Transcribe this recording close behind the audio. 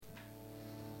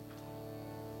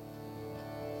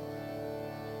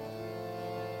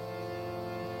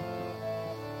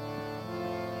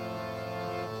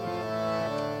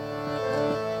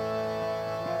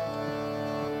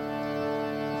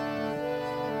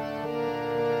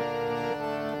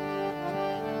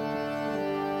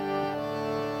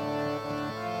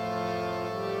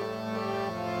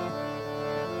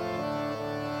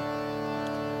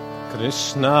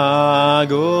Krishna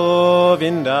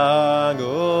Govinda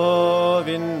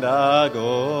Govinda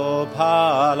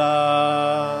Gopala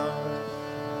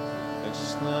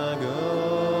Krishna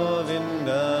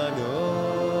Govinda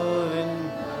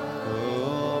Govinda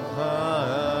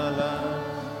Gopala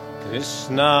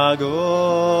Krishna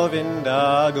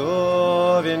Govinda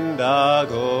Govinda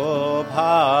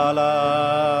Gopala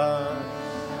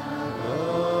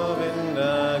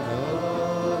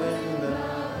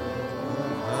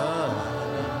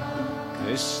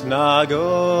Krishna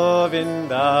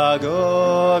Govinda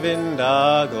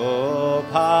Govinda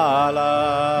Gopala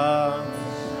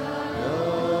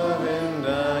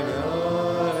Govinda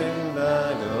Govinda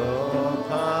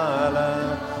Gopala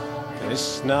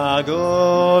Krishna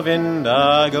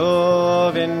Govinda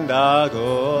Govinda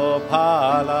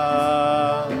Gopala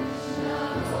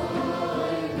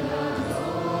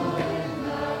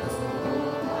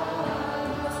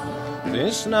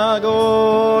Krishna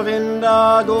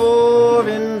Govinda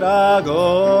Govinda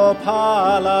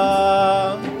Gopala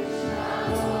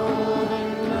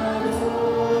Govinda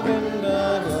Govinda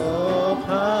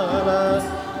Gopala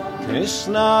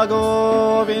Krishna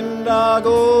Govinda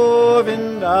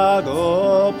Govinda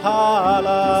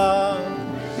Gopala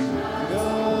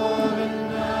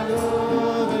Govinda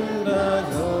Govinda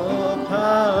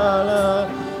Gopala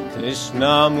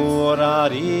Krishna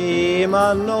Murari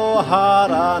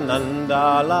Manohara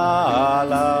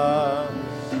Nandalala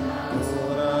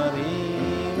Murari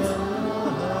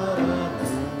Manohara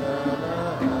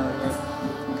Nandalala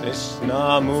Krishna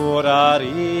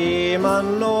Murari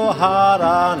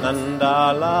Manohara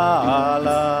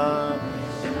Nandalala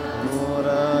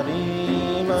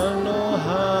Murari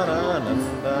Manohara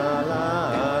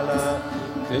Nandalala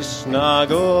Krishna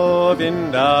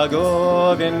Govinda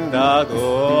Govinda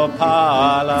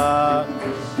Gopala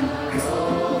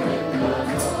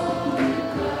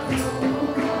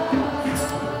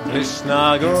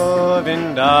Krishna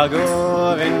Govinda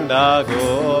Govinda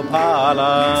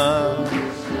Gopala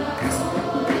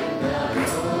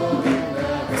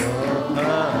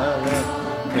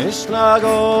Krishna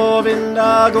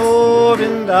Govinda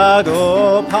Govinda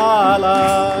Gopala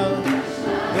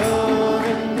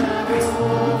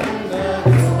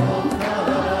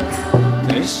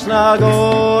Krishna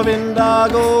Govinda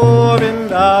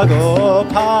Govinda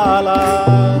Gopala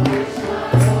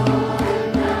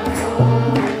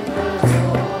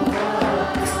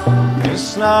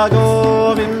Krishna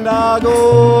Govinda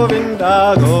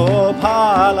Govinda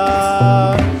Gopala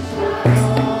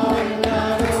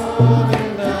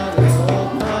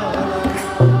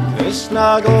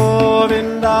Krishna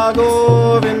Govinda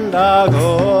Govinda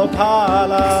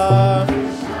Gopala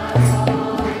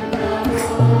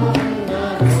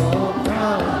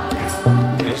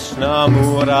Krishna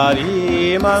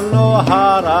Murari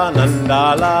Manohara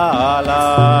Nandalala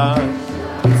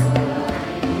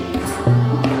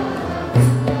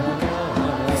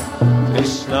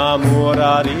Krishna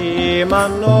Murari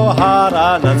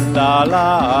Manohara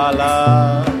Nandalala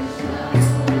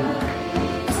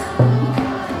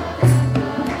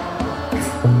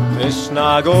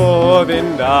Krishna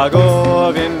Govinda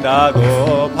Govinda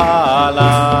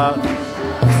Gopala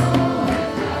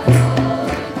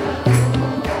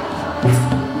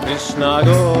Krishna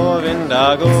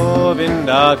Govinda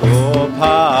Govinda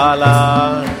Gopala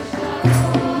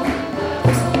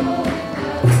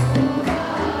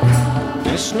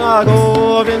Krishna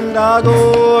Govinda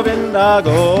Govinda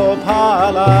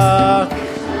Gopala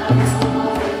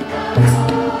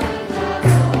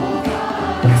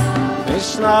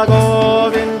Krishna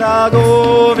Govinda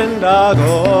Govinda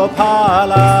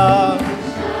Gopala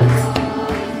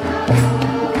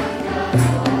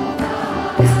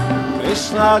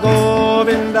Krishna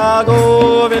Govinda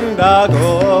Govinda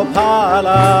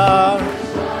Gopala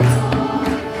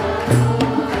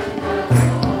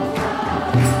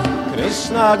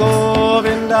Krishna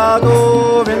Govinda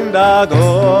Govinda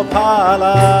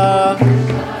Gopala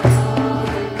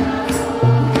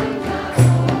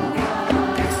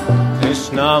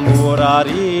Krishna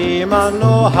Murari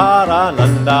Manohara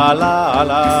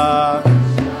Nandalala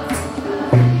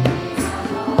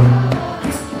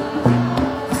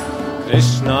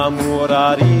Krishna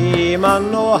Murari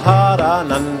Manohara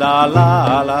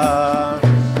Nandalala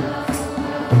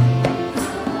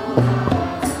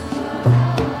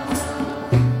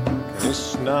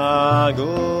Krishna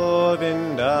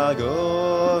Govinda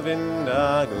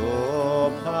Govinda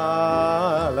Gopala